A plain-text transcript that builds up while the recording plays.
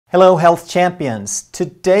Hello health champions!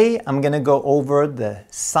 Today I'm going to go over the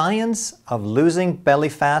science of losing belly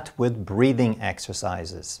fat with breathing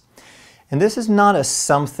exercises. And this is not a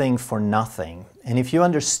something for nothing. And if you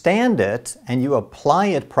understand it and you apply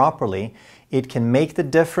it properly, it can make the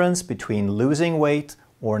difference between losing weight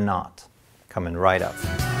or not. Coming right up.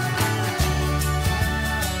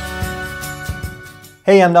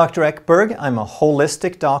 Hey, I'm Dr. Ekberg. I'm a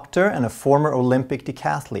holistic doctor and a former Olympic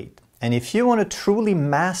decathlete. And if you want to truly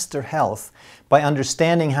master health by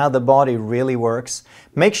understanding how the body really works,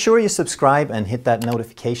 make sure you subscribe and hit that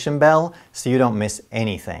notification bell so you don't miss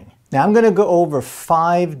anything. Now I'm going to go over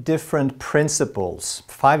 5 different principles,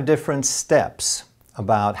 5 different steps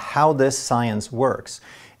about how this science works.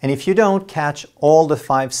 And if you don't catch all the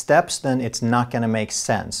 5 steps, then it's not going to make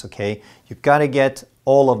sense, okay? You've got to get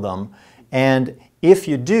all of them. And if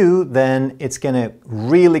you do, then it's going to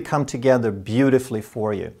really come together beautifully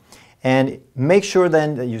for you. And make sure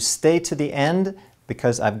then that you stay to the end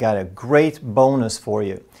because I've got a great bonus for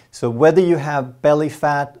you. So whether you have belly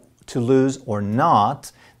fat to lose or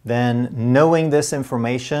not, then knowing this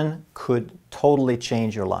information could totally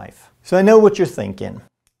change your life. So I know what you're thinking.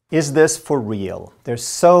 Is this for real? There's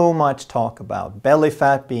so much talk about belly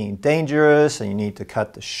fat being dangerous and you need to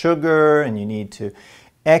cut the sugar and you need to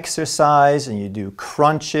exercise and you do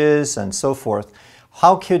crunches and so forth.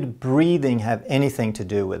 How could breathing have anything to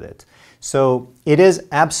do with it? So it is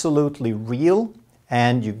absolutely real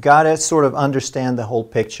and you gotta sort of understand the whole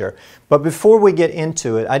picture. But before we get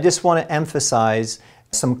into it, I just want to emphasize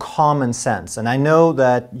some common sense. And I know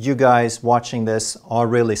that you guys watching this are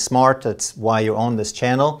really smart, that's why you're on this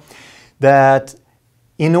channel, that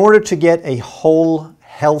in order to get a whole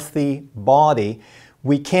healthy body,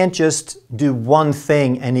 we can't just do one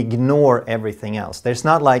thing and ignore everything else. There's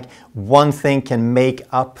not like one thing can make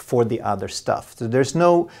up for the other stuff. So there's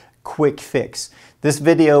no quick fix. This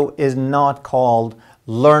video is not called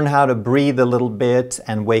learn how to breathe a little bit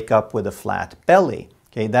and wake up with a flat belly.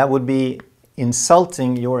 Okay, that would be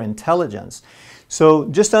insulting your intelligence. So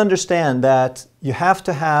just understand that you have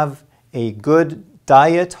to have a good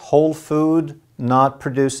diet, whole food, not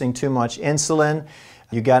producing too much insulin.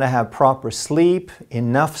 You got to have proper sleep,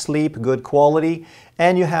 enough sleep, good quality,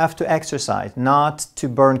 and you have to exercise, not to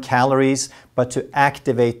burn calories, but to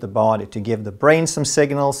activate the body, to give the brain some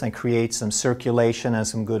signals and create some circulation and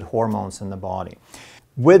some good hormones in the body.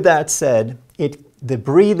 With that said, the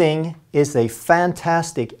breathing is a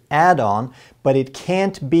fantastic add-on, but it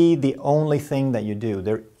can't be the only thing that you do.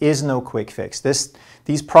 There is no quick fix.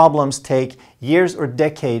 These problems take years or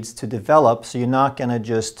decades to develop, so you're not going to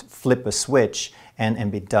just flip a switch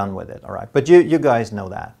and be done with it, all right? But you guys know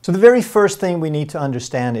that. So the very first thing we need to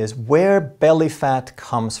understand is where belly fat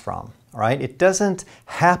comes from, all right? It doesn't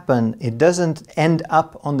happen, it doesn't end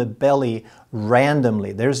up on the belly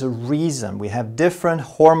randomly. There's a reason. We have different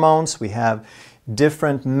hormones, we have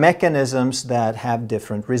different mechanisms that have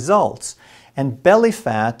different results. And belly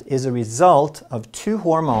fat is a result of 2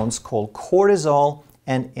 hormones called cortisol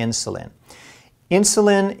and insulin.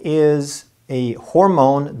 Insulin is a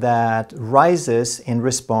hormone that rises in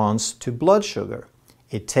response to blood sugar.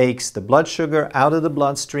 It takes the blood sugar out of the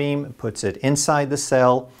bloodstream, puts it inside the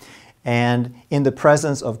cell, and in the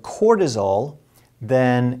presence of cortisol,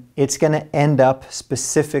 then it's going to end up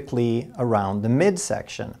specifically around the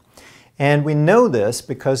midsection. And we know this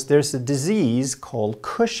because there's a disease called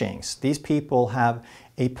Cushing's. These people have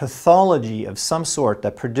a pathology of some sort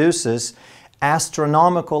that produces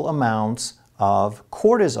astronomical amounts of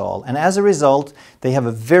cortisol, and as a result they have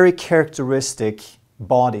a very characteristic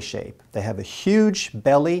body shape. They have a huge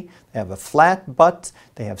belly, they have a flat butt,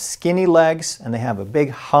 they have skinny legs, and they have a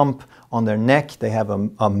big hump on their neck. They have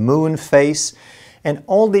a moon face, and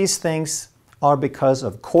all these things are because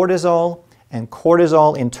of cortisol, and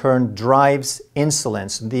cortisol in turn drives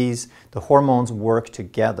insulin. So the hormones work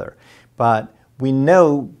together. But we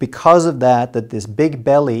know because of that this big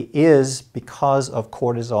belly is because of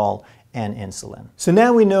cortisol and insulin. So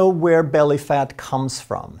now we know where belly fat comes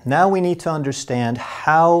from. Now we need to understand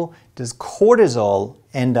how does cortisol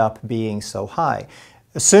end up being so high.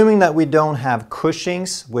 Assuming that we don't have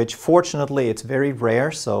Cushing's, which fortunately it's very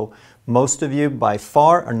rare, so most of you by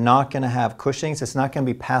far are not going to have Cushing's. It's not going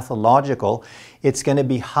to be pathological. It's going to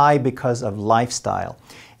be high because of lifestyle.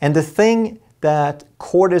 And the thing that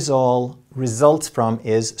cortisol results from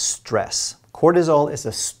is stress. Cortisol is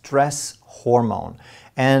a stress hormone.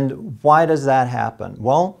 And why does that happen?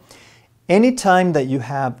 Well, anytime that you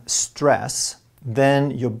have stress,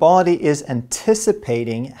 then your body is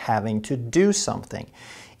anticipating having to do something.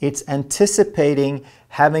 It's anticipating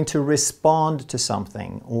having to respond to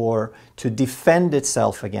something or to defend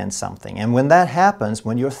itself against something. And when that happens,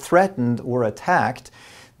 when you're threatened or attacked,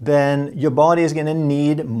 then your body is going to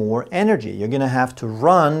need more energy. You're going to have to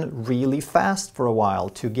run really fast for a while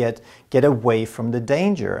to get away from the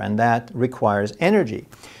danger, and that requires energy.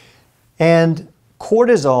 And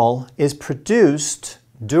cortisol is produced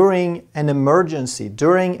during an emergency,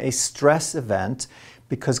 during a stress event,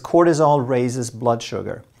 because cortisol raises blood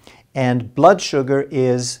sugar. And blood sugar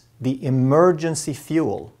is the emergency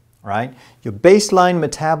fuel, right? Your baseline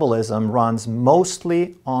metabolism runs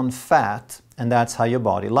mostly on fat, and that's how your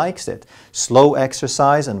body likes it. Slow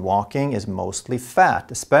exercise and walking is mostly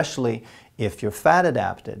fat, especially if you're fat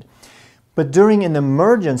adapted. But during an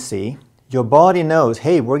emergency, your body knows,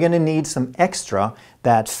 hey, we're going to need some extra.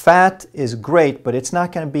 That fat is great, but it's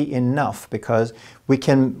not going to be enough, because we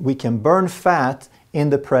can burn fat in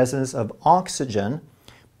the presence of oxygen.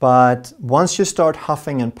 But once you start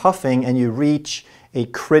huffing and puffing and you reach a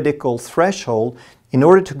critical threshold, in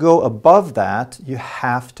order to go above that, you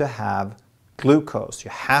have to have glucose. You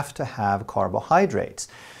have to have carbohydrates.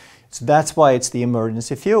 So that's why it's the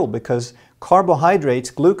emergency fuel, because carbohydrates,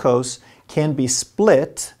 glucose, can be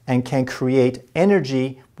split and can create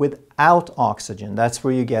energy without oxygen. That's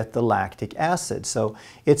where you get the lactic acid. So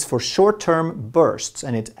it's for short-term bursts,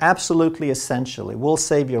 and it's absolutely essential. It will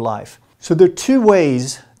save your life. So there are two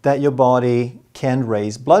ways that your body can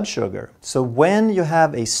raise blood sugar. So when you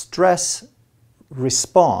have a stress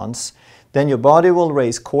response, then your body will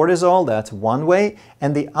raise cortisol. That's one way.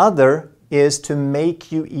 And the other is to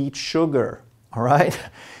make you eat sugar. All right?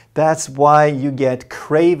 That's why you get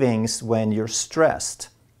cravings when you're stressed.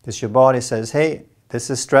 Because your body says, hey, this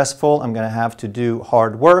is stressful. I'm going to have to do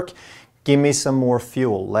hard work. Give me some more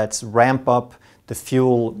fuel. Let's ramp up the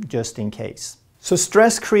fuel just in case. So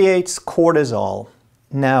stress creates cortisol.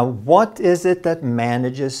 Now, what is it that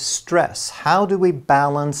manages stress? How do we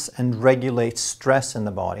balance and regulate stress in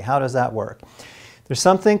the body? How does that work? There's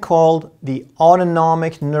something called the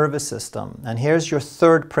autonomic nervous system. And here's your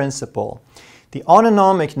third principle. The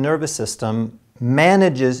autonomic nervous system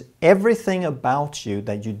manages everything about you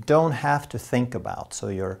that you don't have to think about. So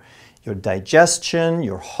your digestion,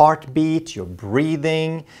 your heartbeat, your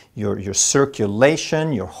breathing, your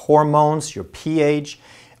circulation, your hormones, your pH.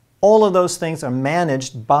 All of those things are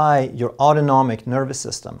managed by your autonomic nervous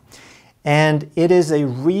system. And it is a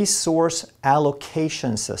resource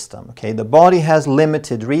allocation system. Okay? The body has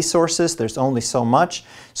limited resources. There's only so much.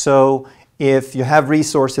 So if you have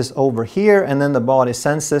resources over here and then the body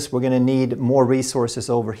senses we're going to need more resources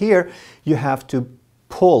over here, you have to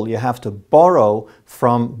pull, you have to borrow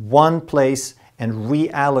from one place and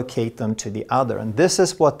reallocate them to the other. And this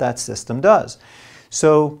is what that system does.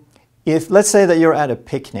 So if, let's say that you're at a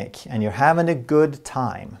picnic and you're having a good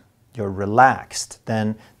time, you're relaxed,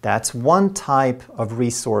 then that's one type of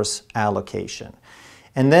resource allocation.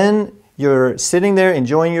 And then you're sitting there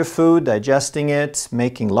enjoying your food, digesting it,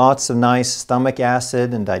 making lots of nice stomach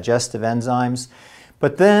acid and digestive enzymes.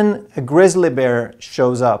 But then a grizzly bear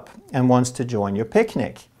shows up and wants to join your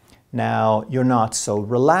picnic. Now you're not so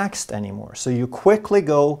relaxed anymore. So you quickly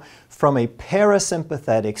go from a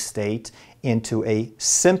parasympathetic state into a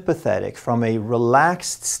sympathetic, from a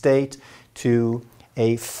relaxed state to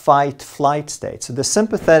a fight-flight state. So the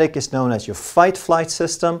sympathetic is known as your fight-flight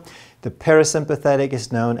system. The parasympathetic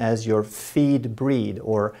is known as your feed-breed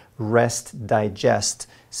or rest-digest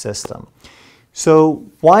system. So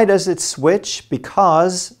why does it switch?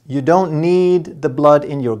 Because you don't need the blood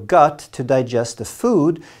in your gut to digest the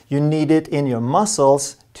food. You need it in your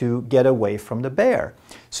muscles to get away from the bear.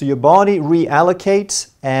 So your body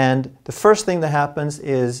reallocates, and the first thing that happens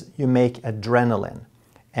is you make adrenaline.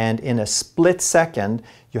 And in a split second,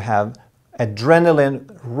 you have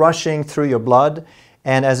adrenaline rushing through your blood,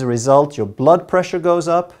 and as a result, your blood pressure goes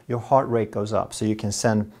up, your heart rate goes up. So you can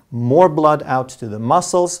send more blood out to the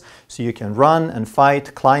muscles, so you can run and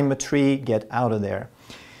fight, climb a tree, get out of there.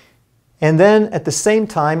 And then at the same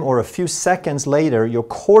time, or a few seconds later, your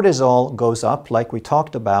cortisol goes up, like we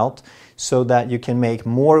talked about, so that you can make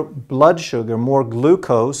more blood sugar, more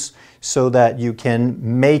glucose, so that you can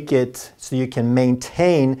make it, so you can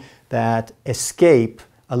maintain that escape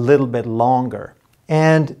a little bit longer.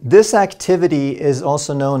 And this activity is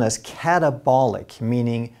also known as catabolic,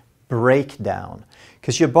 meaning breakdown,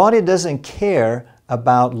 because your body doesn't care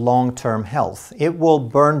about long-term health. It will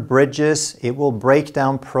burn bridges, it will break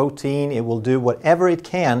down protein, it will do whatever it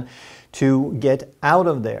can to get out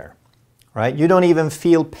of there, right? You don't even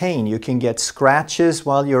feel pain. You can get scratches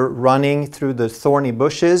while you're running through the thorny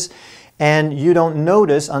bushes, and you don't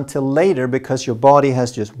notice until later because your body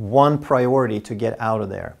has just one priority to get out of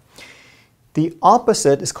there. The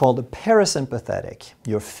opposite is called the parasympathetic,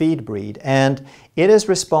 your feed breed, and it is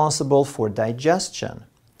responsible for digestion.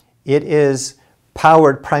 It is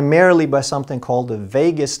powered primarily by something called the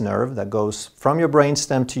vagus nerve that goes from your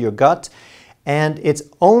brainstem to your gut, and it's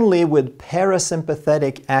only with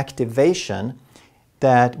parasympathetic activation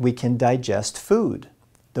that we can digest food.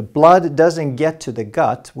 The blood doesn't get to the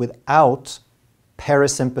gut without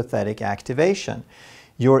parasympathetic activation.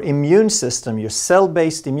 Your immune system, your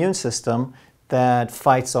cell-based immune system that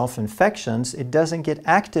fights off infections, it doesn't get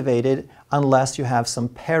activated unless you have some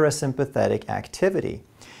parasympathetic activity.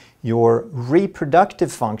 Your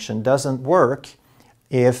reproductive function doesn't work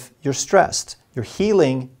if you're stressed. Your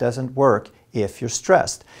healing doesn't work if you're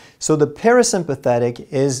stressed. So the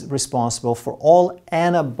parasympathetic is responsible for all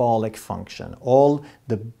anabolic function, all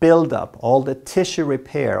the buildup, all the tissue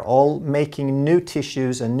repair, all making new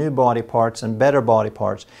tissues and new body parts and better body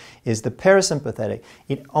parts is the parasympathetic.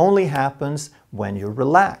 It only happens when you're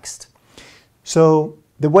relaxed. So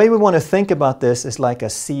the way we want to think about this is like a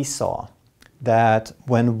seesaw, that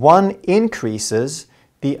when one increases,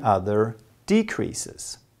 the other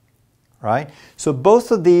decreases. Right? So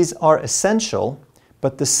both of these are essential,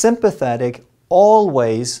 but the sympathetic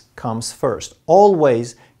always comes first,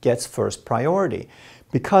 always gets first priority.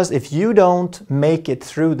 Because if you don't make it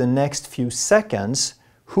through the next few seconds,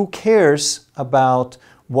 who cares about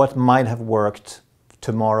what might have worked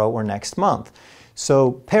tomorrow or next month?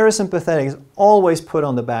 So parasympathetic is always put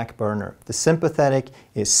on the back burner. The sympathetic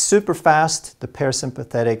is super fast, the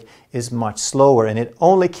parasympathetic is much slower, and it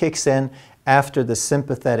only kicks in after the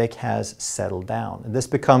sympathetic has settled down. And this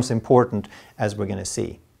becomes important as we're going to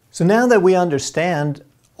see. So now that we understand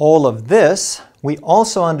all of this, we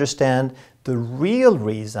also understand the real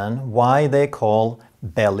reason why they call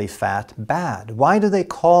belly fat bad. Why do they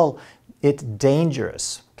call it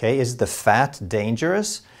dangerous? Okay, is the fat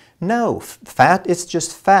dangerous? No, fat is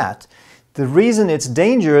just fat. The reason it's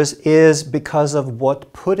dangerous is because of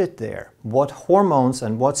what put it there, what hormones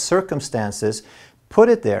and what circumstances put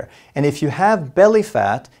it there. And if you have belly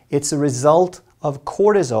fat, it's a result of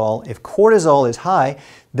cortisol. If cortisol is high,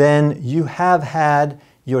 then you have had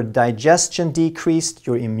your digestion decreased,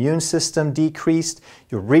 your immune system decreased,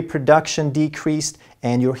 your reproduction decreased,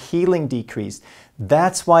 and your healing decreased.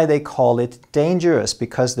 That's why they call it dangerous,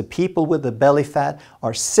 because the people with the belly fat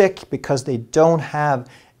are sick because they don't have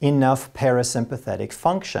enough parasympathetic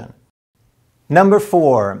function. Number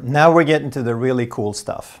 4, now we're getting to the really cool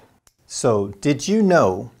stuff. So, did you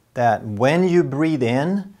know that when you breathe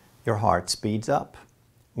in, your heart speeds up?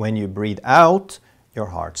 When you breathe out, your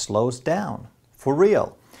heart slows down. For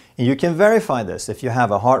real. And you can verify this. If you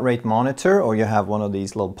have a heart rate monitor or you have one of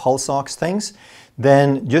these little pulse ox things,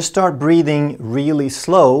 then just start breathing really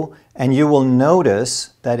slow and you will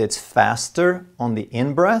notice that it's faster on the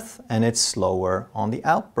in-breath and it's slower on the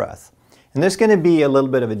out-breath. And there's going to be a little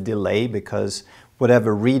bit of a delay because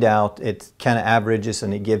whatever readout, it kind of averages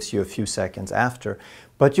and it gives you a few seconds after.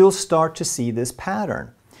 But you'll start to see this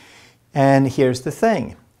pattern. And here's the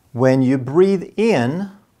thing. When you breathe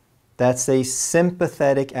in, that's a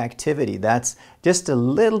sympathetic activity. That's just a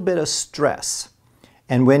little bit of stress.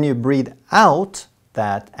 And when you breathe out,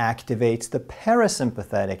 that activates the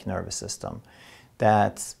parasympathetic nervous system.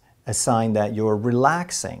 That's a sign that you're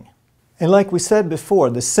relaxing. And like we said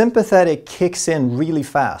before, the sympathetic kicks in really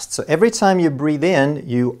fast. So every time you breathe in,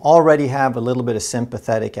 you already have a little bit of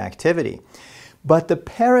sympathetic activity. But the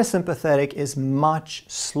parasympathetic is much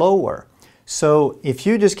slower. So if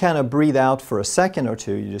you just kind of breathe out for a second or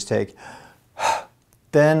two, you just take,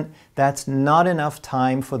 then that's not enough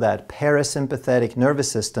time for that parasympathetic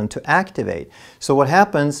nervous system to activate. So what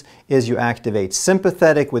happens is you activate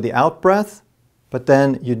sympathetic with the out-breath, but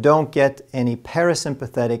then you don't get any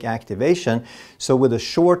parasympathetic activation. So with a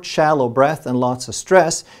short, shallow breath and lots of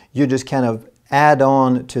stress, you just kind of add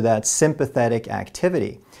on to that sympathetic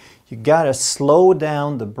activity. You gotta slow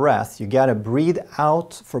down the breath. You gotta breathe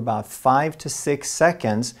out for about 5 to 6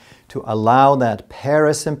 seconds to allow that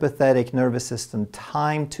parasympathetic nervous system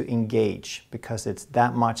time to engage because it's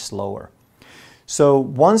that much slower. So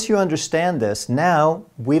once you understand this, now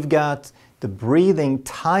we've got the breathing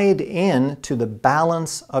tied in to the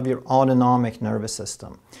balance of your autonomic nervous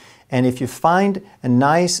system. And if you find a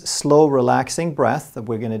nice, slow, relaxing breath that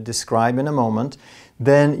we're going to describe in a moment,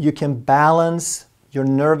 then you can balance your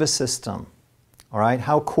nervous system. All right,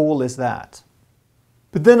 how cool is that?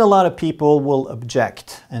 But then a lot of people will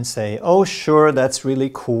object and say, oh sure, that's really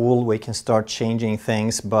cool, we can start changing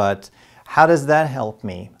things, but how does that help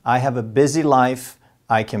me? I have a busy life,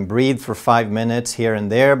 I can breathe for 5 minutes here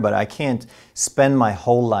and there, but I can't spend my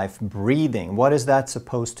whole life breathing. What is that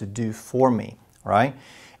supposed to do for me, right?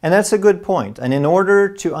 And that's a good point. And in order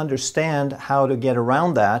to understand how to get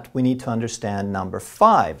around that, we need to understand number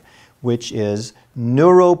 5, which is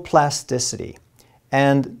neuroplasticity.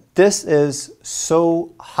 And this is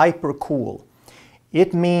so hyper cool.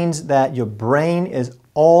 It means that your brain is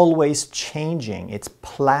always changing. It's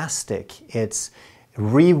plastic. It's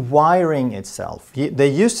rewiring itself. They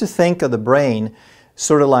used to think of the brain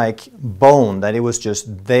sort of like bone, that it was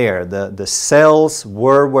just there. The cells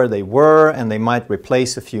were where they were, and they might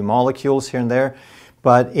replace a few molecules here and there,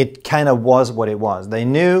 but it kind of was what it was. They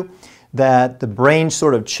knew that the brain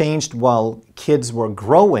sort of changed while kids were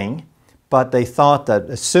growing, but they thought that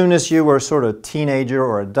as soon as you were sort of teenager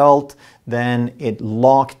or adult, then it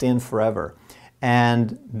locked in forever.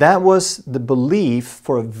 And that was the belief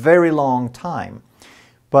for a very long time.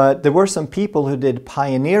 But there were some people who did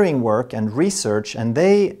pioneering work and research, and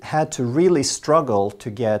they had to really struggle to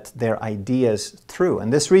get their ideas through.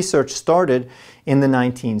 And this research started in the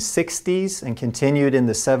 1960s and continued in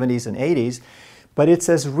the 70s and 80s, but it's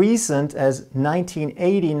as recent as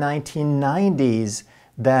 1980, 1990s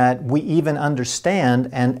that we even understand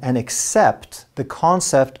and accept the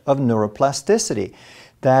concept of neuroplasticity,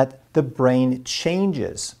 that the brain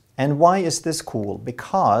changes. And why is this cool?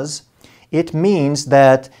 Because it means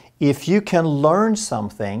that if you can learn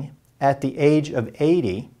something at the age of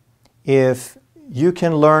 80, if you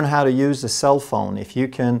can learn how to use a cell phone, if you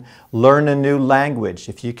can learn a new language,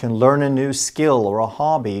 if you can learn a new skill or a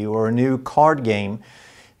hobby or a new card game,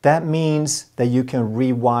 that means that you can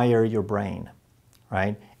rewire your brain,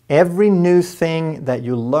 right? Every new thing that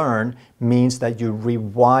you learn means that you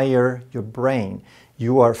rewire your brain.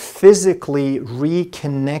 You are physically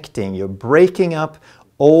reconnecting. You're breaking up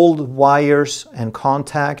old wires and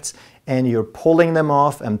contacts, and you're pulling them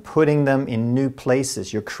off and putting them in new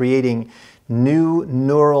places. You're creating new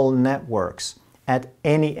neural networks at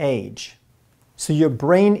any age. So your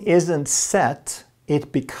brain isn't set,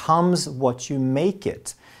 it becomes what you make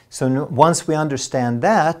it. So once we understand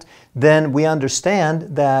that, then we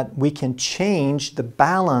understand that we can change the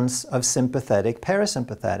balance of sympathetic,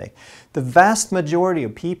 parasympathetic. The vast majority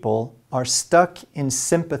of people are stuck in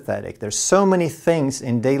sympathetic. There's so many things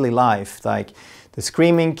in daily life, like the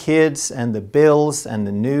screaming kids and the bills and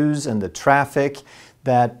the news and the traffic,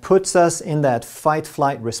 that puts us in that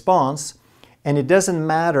fight-flight response. And it doesn't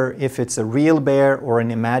matter if it's a real bear or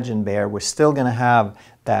an imagined bear, we're still going to have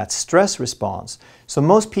that stress response. So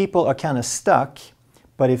most people are kind of stuck,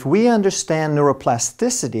 but if we understand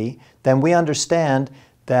neuroplasticity, then we understand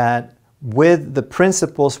that with the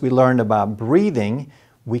principles we learned about breathing,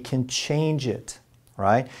 we can change it,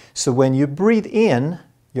 right? So when you breathe in,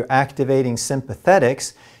 you're activating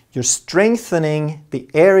sympathetics, you're strengthening the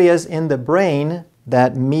areas in the brain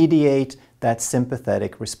that mediate that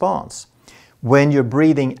sympathetic response. When you're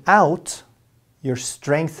breathing out, you're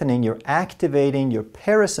strengthening, you're activating your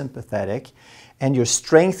parasympathetic, and you're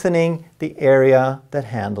strengthening the area that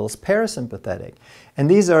handles parasympathetic. And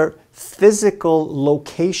these are physical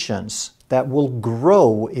locations that will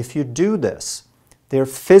grow if you do this. They're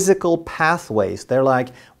physical pathways. They're like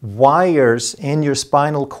wires in your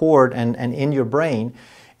spinal cord and in your brain,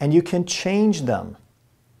 and you can change them.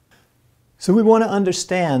 So we want to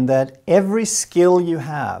understand that every skill you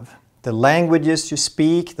have, the languages you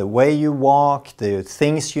speak, the way you walk, the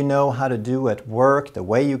things you know how to do at work, the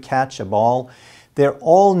way you catch a ball, they're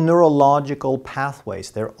all neurological pathways.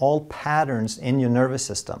 They're all patterns in your nervous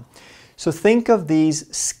system. So think of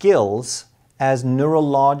these skills as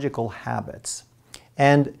neurological habits.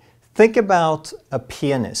 And think about a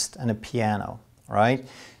pianist and a piano, right?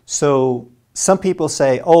 So some people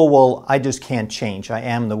say, oh, well, I just can't change. I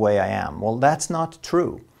am the way I am. Well, that's not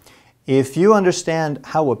true. If you understand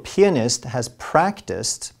how a pianist has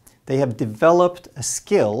practiced, they have developed a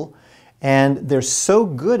skill, and they're so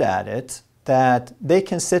good at it that they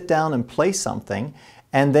can sit down and play something,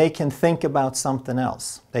 and they can think about something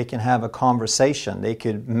else. They can have a conversation. They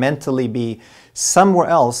could mentally be somewhere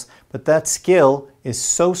else, but that skill is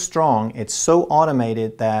so strong, it's so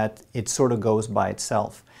automated that it sort of goes by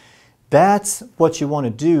itself. That's what you want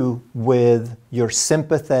to do with your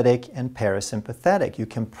sympathetic and parasympathetic. You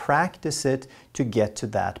can practice it to get to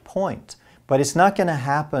that point. But it's not going to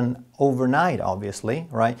happen overnight, obviously,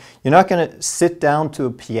 right? You're not going to sit down to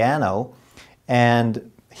a piano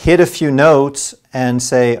and hit a few notes and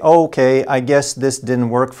say, oh, okay, I guess this didn't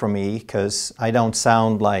work for me because I don't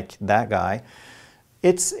sound like that guy.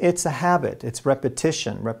 It's a habit. It's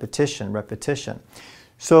repetition, repetition, repetition.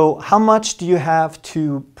 So how much do you have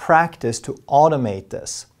to practice to automate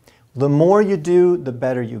this? the more you do, the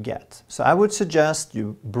better you get. So I would suggest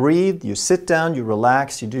you breathe, you sit down, you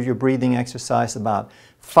relax, you do your breathing exercise about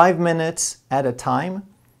 5 minutes at a time,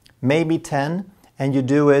 maybe 10, and you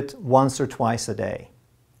do it once or twice a day,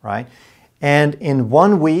 right? And in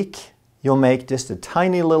 1 week, you'll make just a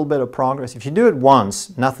tiny little bit of progress. If you do it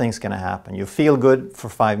once, nothing's going to happen. You feel good for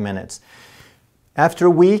 5 minutes. After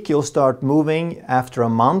a week, you'll start moving. After a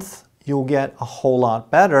month, you'll get a whole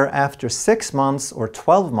lot better. After 6 months or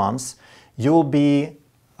 12 months, you'll be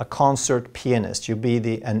a concert pianist. You'll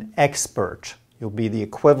be an expert. You'll be the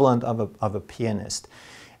equivalent of a pianist.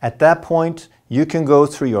 At that point, you can go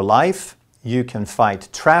through your life. You can fight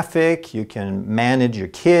traffic. You can manage your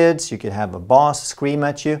kids. You can have a boss scream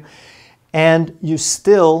at you. And you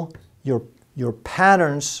still, your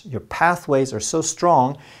patterns, your pathways are so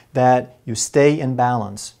strong that you stay in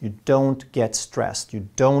balance. You don't get stressed. You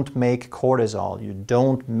don't make cortisol. You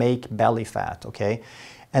don't make belly fat, okay?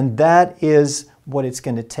 And that is what it's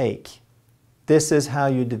going to take. This is how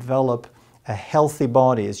you develop a healthy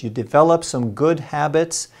body, is you develop some good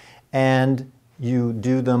habits and you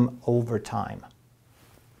do them over time.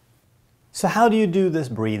 So how do you do this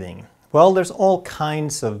breathing? Well, there's all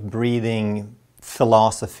kinds of breathing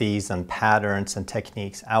philosophies and patterns and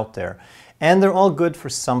techniques out there. And they're all good for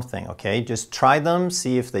something, okay? Just try them,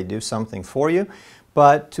 see if they do something for you.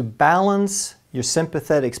 But to balance your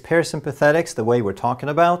sympathetics, parasympathetics, the way we're talking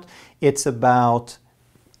about, it's about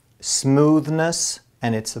smoothness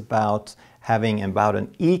and it's about having about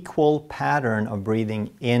an equal pattern of breathing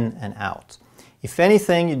in and out. If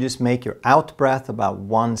anything, you just make your out breath about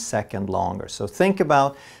 1 second longer. So think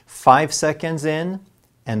about 5 seconds in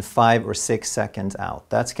and 5 or 6 seconds out.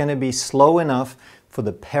 That's going to be slow enough for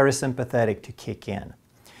the parasympathetic to kick in.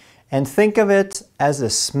 And think of it as a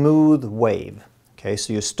smooth wave. Okay,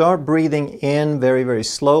 so you start breathing in very, very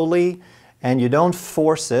slowly and you don't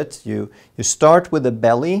force it. You start with the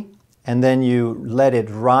belly and then you let it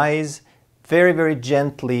rise very, very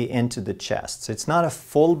gently into the chest. So it's not a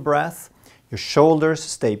full breath. Your shoulders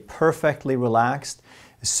stay perfectly relaxed.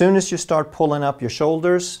 As soon as you start pulling up your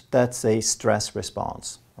shoulders, that's a stress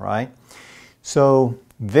response, right? So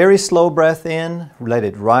very slow breath in, let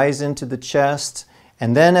it rise into the chest,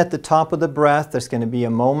 and then at the top of the breath, there's going to be a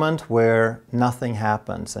moment where nothing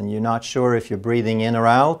happens, and you're not sure if you're breathing in or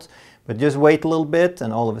out, but just wait a little bit,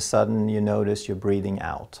 and all of a sudden you notice you're breathing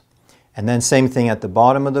out. And then same thing at the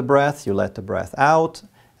bottom of the breath, you let the breath out.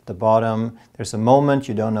 At the bottom, there's a moment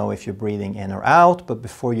you don't know if you're breathing in or out, but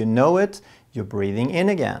before you know it, you're breathing in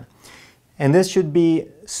again. And this should be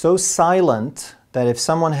so silent that if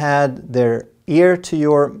someone had their ear to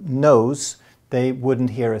your nose, they wouldn't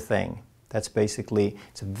hear a thing. That's basically,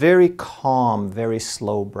 it's a very calm, very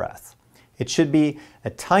slow breath. It should be a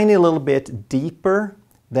tiny little bit deeper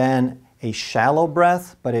than a shallow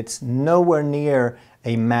breath, but it's nowhere near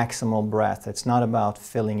a maximal breath. It's not about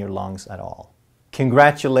filling your lungs at all.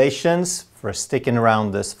 Congratulations for sticking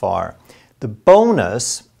around this far. The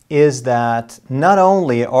bonus is that not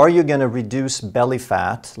only are you going to reduce belly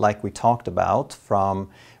fat, like we talked about, from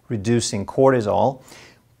reducing cortisol,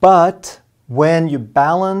 but when you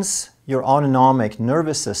balance your autonomic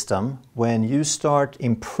nervous system, when you start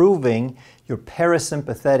improving your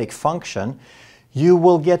parasympathetic function, you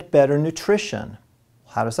will get better nutrition.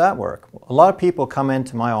 How does that work? A lot of people come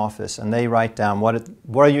into my office and they write down, what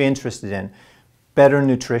are you interested in? Better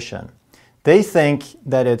nutrition. They think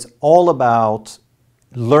that it's all about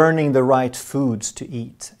learning the right foods to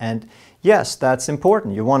eat. And yes, that's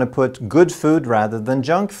important. You want to put good food rather than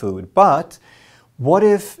junk food. But what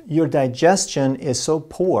if your digestion is so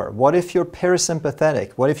poor? What if you're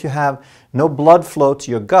parasympathetic? What if you have no blood flow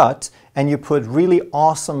to your gut and you put really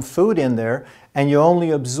awesome food in there and you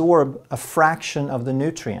only absorb a fraction of the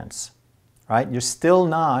nutrients, right? You're still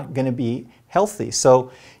not going to be healthy.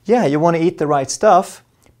 So yeah, you want to eat the right stuff,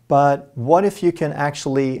 but what if you can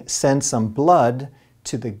actually send some blood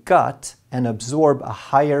to the gut and absorb a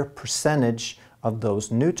higher percentage of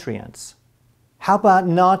those nutrients? How about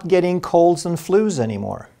not getting colds and flus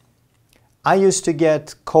anymore? I used to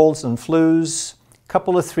get colds and flus a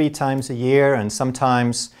couple of 3 times a year, and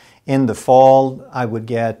sometimes in the fall I would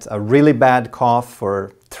get a really bad cough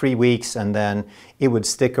for 3 weeks and then it would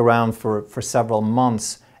stick around for several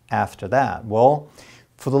months after that. Well,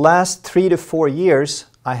 for the last 3 to 4 years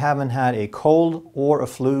I haven't had a cold or a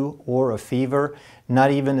flu or a fever,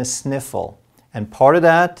 not even a sniffle. And part of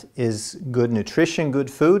that is good nutrition, good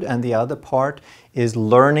food, and the other part is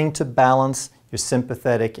learning to balance your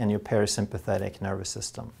sympathetic and your parasympathetic nervous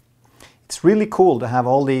system. It's really cool to have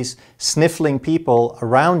all these sniffling people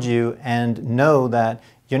around you and know that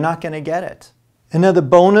you're not going to get it. Another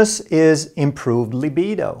bonus is improved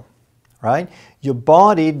libido. right? Your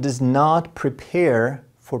body does not prepare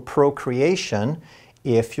for procreation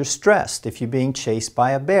if you're stressed, if you're being chased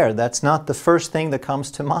by a bear. That's not the first thing that comes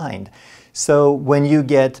to mind. So when you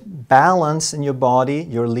get balance in your body,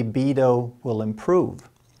 your libido will improve.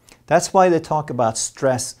 That's why they talk about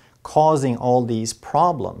stress causing all these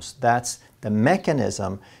problems. That's the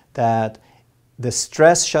mechanism that the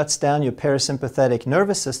stress shuts down your parasympathetic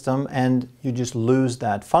nervous system and you just lose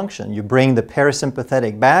that function. You bring the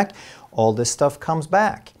parasympathetic back, all this stuff comes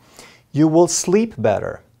back. You will sleep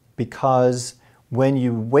better because when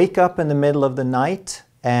you wake up in the middle of the night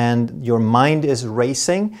and your mind is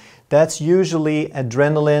racing, that's usually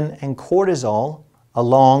adrenaline and cortisol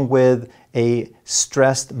along with a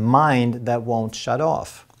stressed mind that won't shut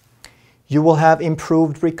off. You will have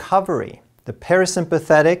improved recovery. The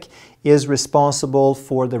parasympathetic is responsible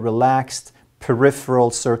for the relaxed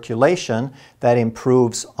peripheral circulation that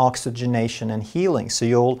improves oxygenation and healing. So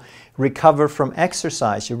you'll recover from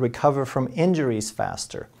exercise, you'll recover from injuries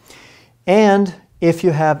faster. And if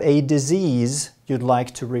you have a disease you'd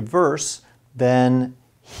like to reverse, then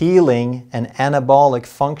healing and anabolic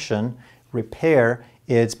function, repair,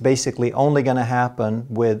 it's basically only going to happen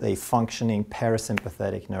with a functioning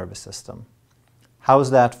parasympathetic nervous system.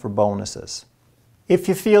 How's that for bonuses? If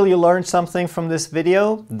you feel you learned something from this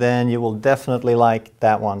video, then you will definitely like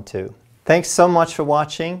that one too. Thanks so much for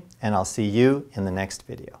watching, and I'll see you in the next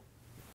video.